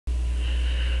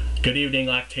Good evening,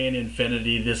 Octane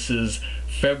Infinity. This is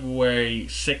February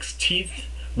 16th.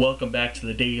 Welcome back to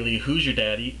the Daily Hoosier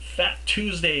Daddy Fat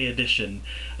Tuesday edition.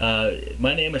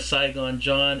 My name is Saigon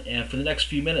John, and for the next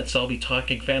few minutes I'll be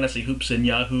talking fantasy hoops in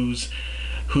Yahoo's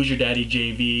Hoosier Daddy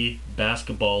JV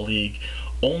Basketball League.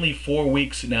 Only 4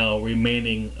 weeks now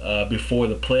remaining before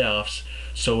the playoffs.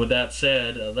 So with that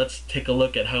said, let's take a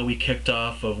look at how we kicked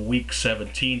off of Week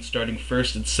 17, starting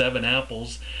first at 7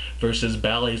 Apples versus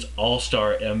Bally's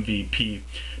All-Star MVP.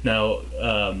 Now,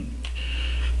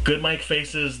 Good Mike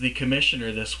faces the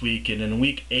commissioner this week, and in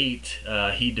Week 8,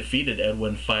 he defeated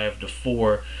Edwin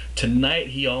 5-4. Tonight,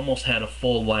 he almost had a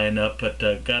full lineup, but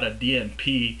got a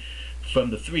DNP from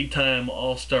the 3-time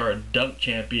All-Star dunk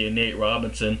champion Nate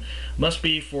Robinson. Must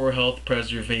be for health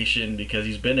preservation because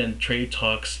he's been in trade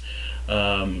talks,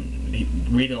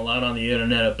 reading a lot on the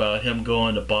internet about him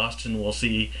going to Boston. We'll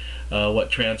see what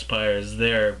transpires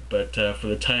there, but for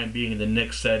the time being, the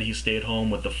Knicks said he stayed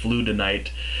home with the flu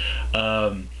tonight.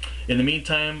 In the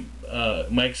meantime,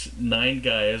 Mike's 9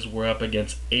 guys were up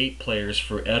against 8 players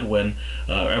for Edwin.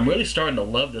 I'm really starting to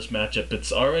love this matchup.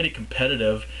 It's already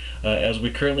competitive, as we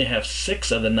currently have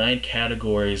 6 of the 9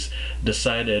 categories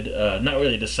decided, not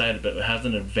really decided, but has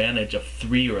an advantage of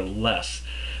 3 or less.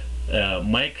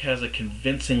 Mike has a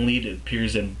convincing lead, it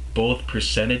appears, in both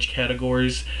percentage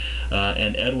categories,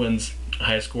 and Edwin's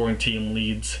high-scoring team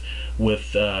leads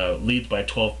by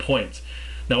 12 points.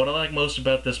 Now, what I like most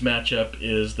about this matchup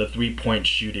is the 3-point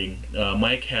shooting.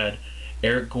 Mike had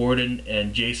Eric Gordon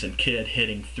and Jason Kidd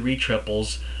hitting 3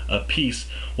 triples apiece,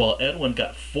 while Edwin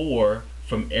got 4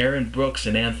 from Aaron Brooks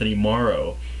and Anthony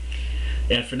Morrow.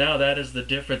 And for now, that is the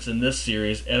difference in this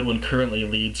series. Edwin currently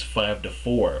leads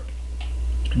 5-4.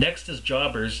 Next is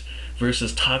Jobbers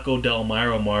versus Taco Del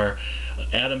Miramar.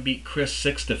 Adam beat Chris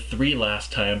 6-3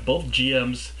 last time. Both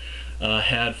GMs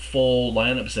had full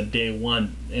lineups in day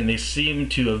 1, and they seem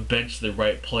to have benched the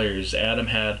right players. Adam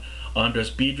had Andres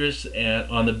Biedrus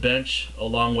on the bench,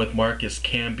 along with Marcus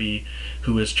Camby,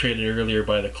 who was traded earlier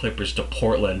by the Clippers to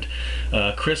Portland.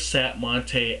 Chris sat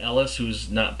Monte Ellis, who's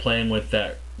not playing with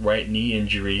that right knee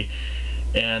injury.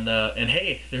 And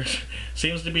hey, there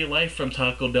seems to be life from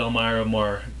Taco Del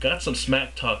Miramar. Got some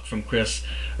smack talk from Chris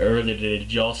earlier today.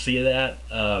 Did y'all see that?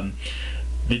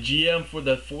 The GM for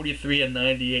the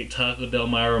 43-98 Taco Del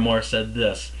Miramar said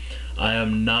this: "I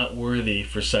am not worthy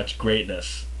for such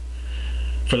greatness."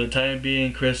 For the time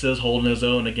being, Chris is holding his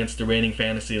own against the reigning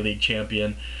Fantasy League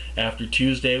champion. After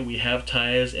Tuesday, we have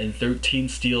ties in 13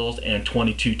 steals and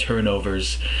 22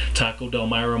 turnovers. Taco Del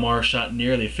Miramar shot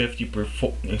nearly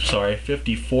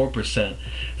 54%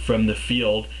 from the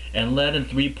field and led in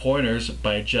 3-pointers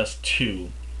by just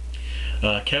 2.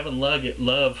 Kevin Love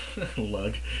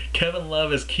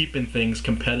is keeping things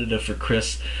competitive for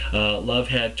Chris. Love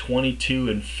had 22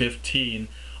 and 15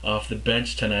 off the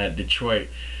bench tonight at Detroit.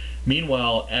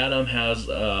 Meanwhile, Adam has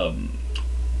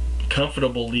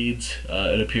comfortable leads,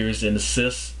 it appears, in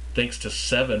assists, thanks to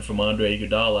 7 from Andre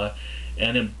Iguodala,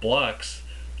 and in blocks,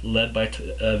 led by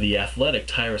the athletic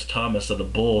Tyrus Thomas of the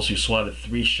Bulls, who swatted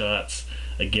 3 shots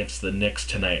against the Knicks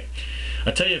tonight.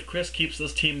 I tell you, if Chris keeps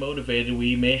this team motivated,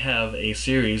 we may have a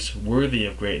series worthy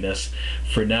of greatness.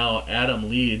 For now, Adam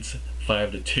leads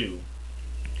 5-2.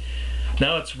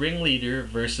 Now it's Ringleader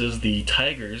versus the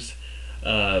Tigers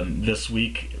this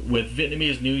week. With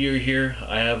Vietnamese New Year here,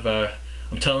 I'm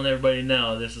telling everybody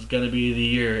now, this is going to be the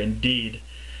year, indeed,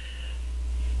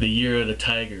 the year of the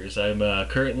Tigers. I'm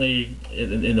currently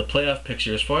in the playoff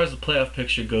picture. As far as the playoff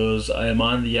picture goes, I am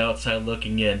on the outside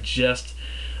looking in, just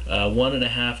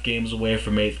 1.5 games away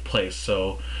from 8th place.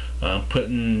 So I'm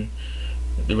putting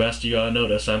the rest of you on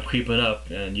notice. I'm creeping up,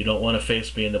 and you don't want to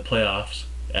face me in the playoffs.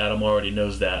 Adam already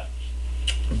knows that.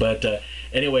 But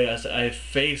anyway, I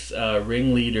face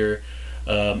Ringleader.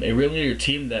 A Ringleader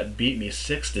team that beat me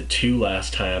 6-2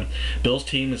 last time. Bill's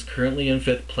team is currently in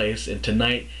 5th place, and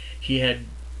tonight he had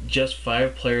just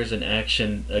 5 players in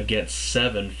action against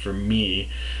 7 for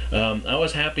me. I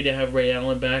was happy to have Ray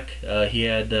Allen back. He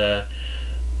had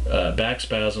back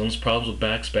spasms, problems with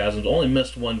back spasms. Only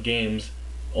missed one game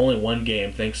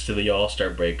thanks to the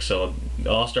All-Star break. So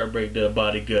the All-Star break did a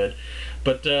body good.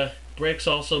 But breaks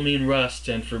also mean rust,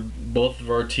 and for both of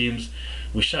our teams,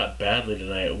 we shot badly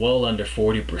tonight, well under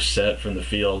 40% from the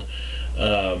field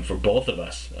for both of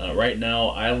us. Right now,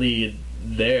 I lead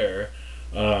there,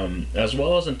 as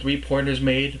well as in 3-pointers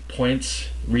made, points,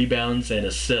 rebounds, and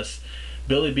assists.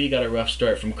 Billy B got a rough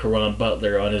start from Caron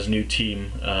Butler on his new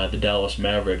team, the Dallas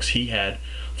Mavericks. He had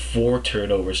 4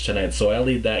 turnovers tonight, so I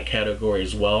lead that category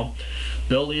as well.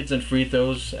 Bill leads in free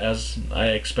throws, as I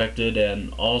expected,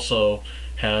 and also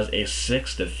has a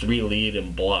 6-3 lead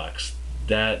in blocks.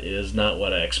 That is not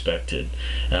what I expected.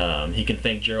 He can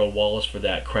thank Gerald Wallace for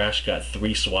that. Crash got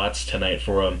 3 swats tonight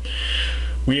for him.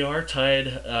 We are tied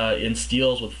in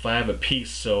steals with 5 apiece,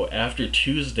 so after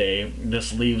Tuesday,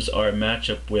 this leaves our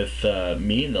matchup with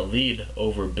me in the lead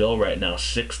over Bill right now,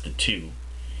 6-2.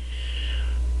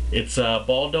 It's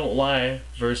Ball Don't Lie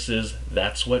versus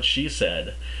That's What She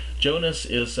Said. Jonas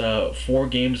is 4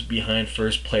 games behind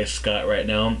first place Scott right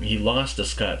now. He lost to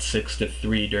Scott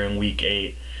 6-3 during week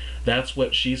 8. That's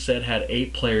What She Said had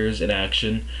 8 players in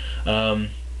action.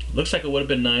 Looks like it would have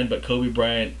been 9, but Kobe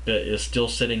Bryant is still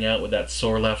sitting out with that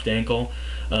sore left ankle.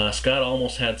 Scott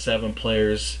almost had 7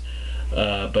 players,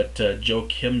 but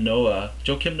Joakim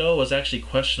Noah was actually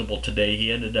questionable today.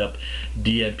 He ended up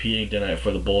DNPing tonight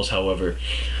for the Bulls, however.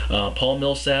 Paul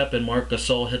Millsap and Marc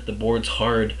Gasol hit the boards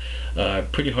hard,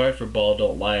 pretty hard for Ball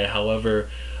Don't Lie. However,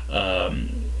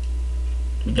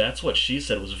 That's What She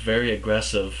Said was very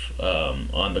aggressive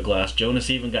on the glass. Jonas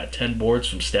even got 10 boards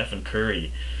from Stephen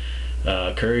Curry.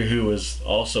 Curry, who was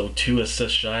also 2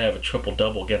 assists shy of a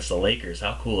triple-double against the Lakers.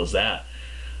 How cool is that?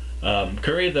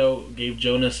 Curry, though, gave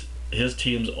Jonas his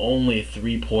team's only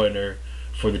 3-pointer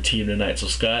for the team tonight. So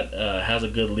Scott has a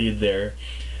good lead there.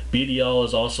 BDL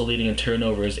is also leading in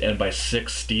turnovers and by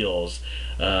 6 steals.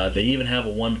 They even have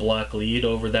a 1-block lead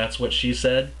over That's What She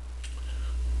Said.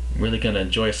 I'm really going to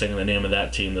enjoy saying the name of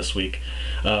that team this week.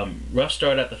 Rough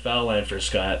start at the foul line for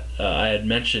Scott. I had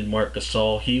mentioned Marc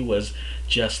Gasol. He was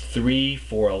just 3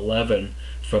 for 11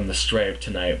 from the stripe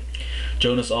tonight.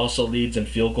 Jonas also leads in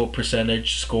field goal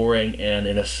percentage, scoring, and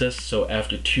in assists. So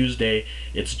after Tuesday,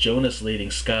 it's Jonas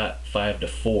leading Scott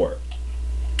 5-4.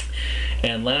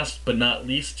 And last but not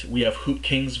least, we have Hoop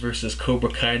Kings versus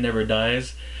Cobra Kai Never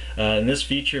Dies. In this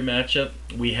feature matchup,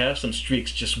 we have some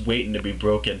streaks just waiting to be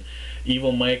broken.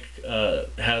 Evil Mike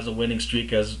has a winning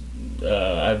streak, as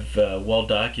I've well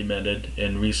documented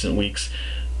in recent weeks.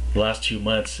 The last 2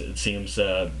 months, it seems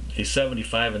the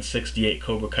 75-68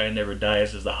 Cobra Kai Never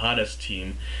Dies is the hottest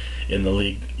team in the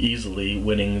league, easily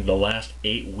winning the last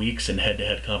 8 weeks in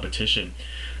head-to-head competition.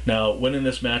 Now, winning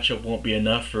this matchup won't be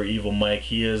enough for Evil Mike.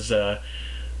 He has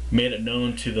made it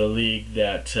known to the league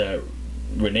that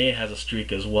Renee has a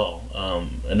streak as well,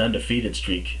 an undefeated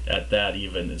streak at that,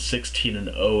 even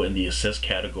 16-0 in the assist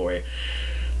category.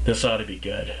 This ought to be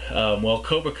good. Well,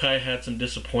 Cobra Kai had some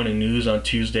disappointing news on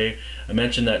Tuesday. I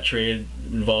mentioned that trade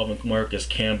involving Marcus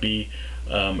Camby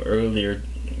earlier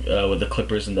with the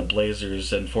Clippers and the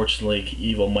Blazers. Unfortunately,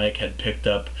 Evil Mike had picked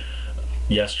up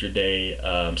yesterday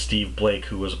Steve Blake,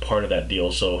 who was a part of that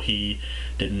deal, so he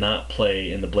did not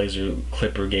play in the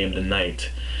Blazer-Clipper game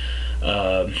tonight.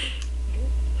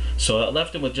 So that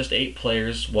left him with just 8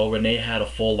 players, while Renee had a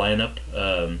full lineup.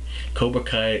 Cobra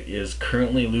Kai is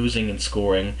currently losing in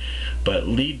scoring, but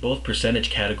lead both percentage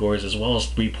categories as well as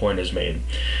 3-pointers made.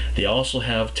 They also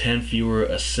have 10 fewer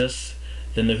assists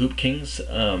than the Hoop Kings.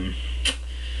 But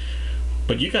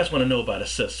you guys want to know about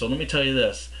assists, so let me tell you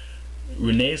this.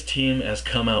 Renee's team has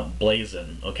come out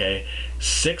blazing, okay?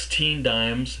 16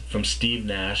 dimes from Steve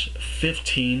Nash,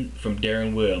 15 from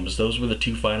Darren Williams. Those were the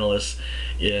 2 finalists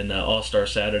in All-Star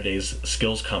Saturday's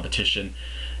skills competition.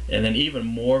 And then even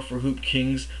more for Hoop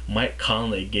Kings, Mike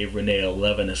Conley gave Renee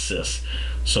 11 assists.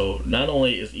 So not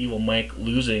only is Evil Mike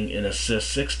losing in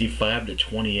assists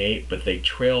 65-28, but they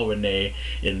trail Renee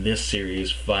in this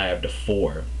series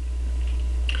 5-4.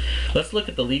 Let's look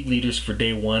at the league leaders for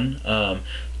day 1.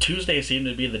 Tuesday seemed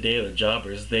to be the day of the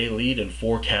jobbers. They lead in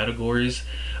 4 categories: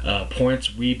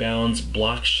 points, rebounds,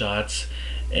 block shots,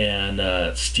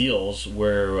 and steals,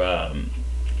 where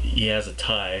he has a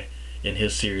tie in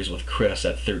his series with Chris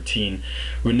at 13.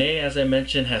 Renee, as I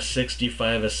mentioned, has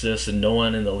 65 assists, and no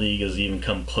one in the league has even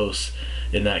come close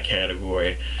in that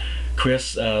category.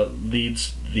 Chris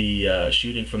leads the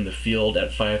shooting from the field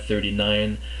at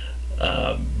 539.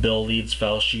 Bill leads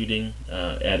foul shooting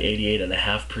at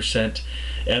 88.5%.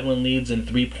 Edwin leads in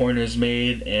 3-pointers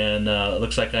made, and it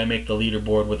looks like I make the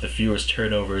leaderboard with the fewest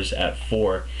turnovers at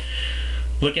 4.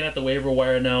 Looking at the waiver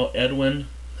wire now, Edwin,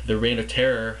 the Reign of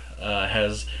Terror,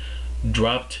 has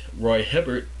dropped Roy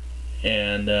Hibbert,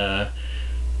 and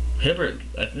Hibbert,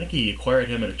 I think he acquired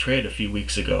him in a trade a few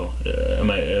weeks ago,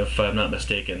 if I'm not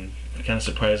mistaken. Kind of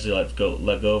surprised he let go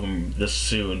of him this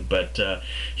soon, but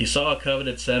he saw a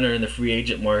coveted center in the free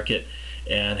agent market,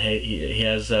 and he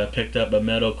has picked up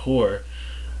Ahmed Okur.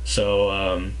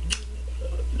 So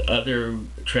other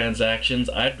transactions,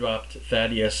 I dropped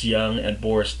Thaddeus Young and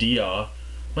Boris Diaw.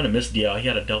 I'm gonna miss Diaw. He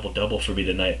had a double-double for me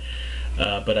tonight,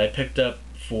 but I picked up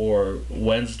for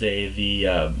Wednesday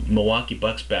the Milwaukee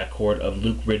Bucks backcourt of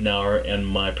Luke Ridnour and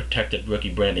my protected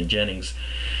rookie Brandon Jennings.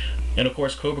 And of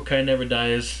course, Cobra Kai never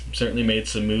dies. Certainly made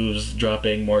some moves,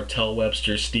 dropping Martell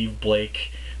Webster, Steve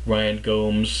Blake, Ryan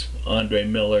Gomes, Andre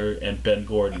Miller, and Ben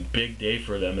Gordon. Big day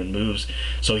for them in moves.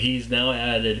 So he's now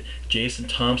added Jason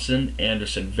Thompson,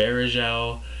 Anderson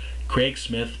Varejao, Craig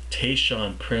Smith,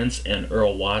 Tayshaun Prince, and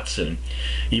Earl Watson.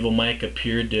 Evil Mike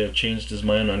appeared to have changed his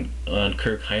mind on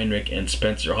Kirk Heinrich and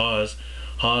Spencer Hawes.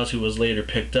 Hawes, who was later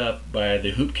picked up by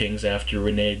the Hoop Kings after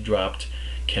Renee dropped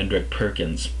Kendrick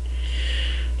Perkins.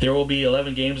 There will be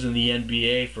 11 games in the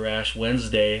NBA for Ash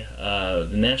Wednesday. The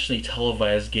nationally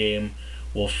televised game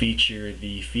will feature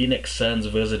the Phoenix Suns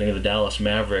visiting the Dallas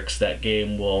Mavericks. That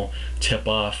game will tip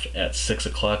off at 6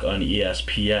 o'clock on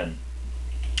ESPN.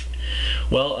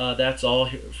 Well, that's all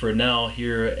for now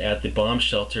here at the bomb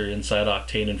shelter inside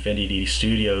Octane Infinity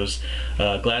Studios.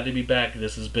 Glad to be back.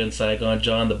 This has been Saigon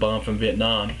John, the bomb from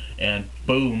Vietnam, and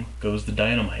boom goes the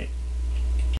dynamite.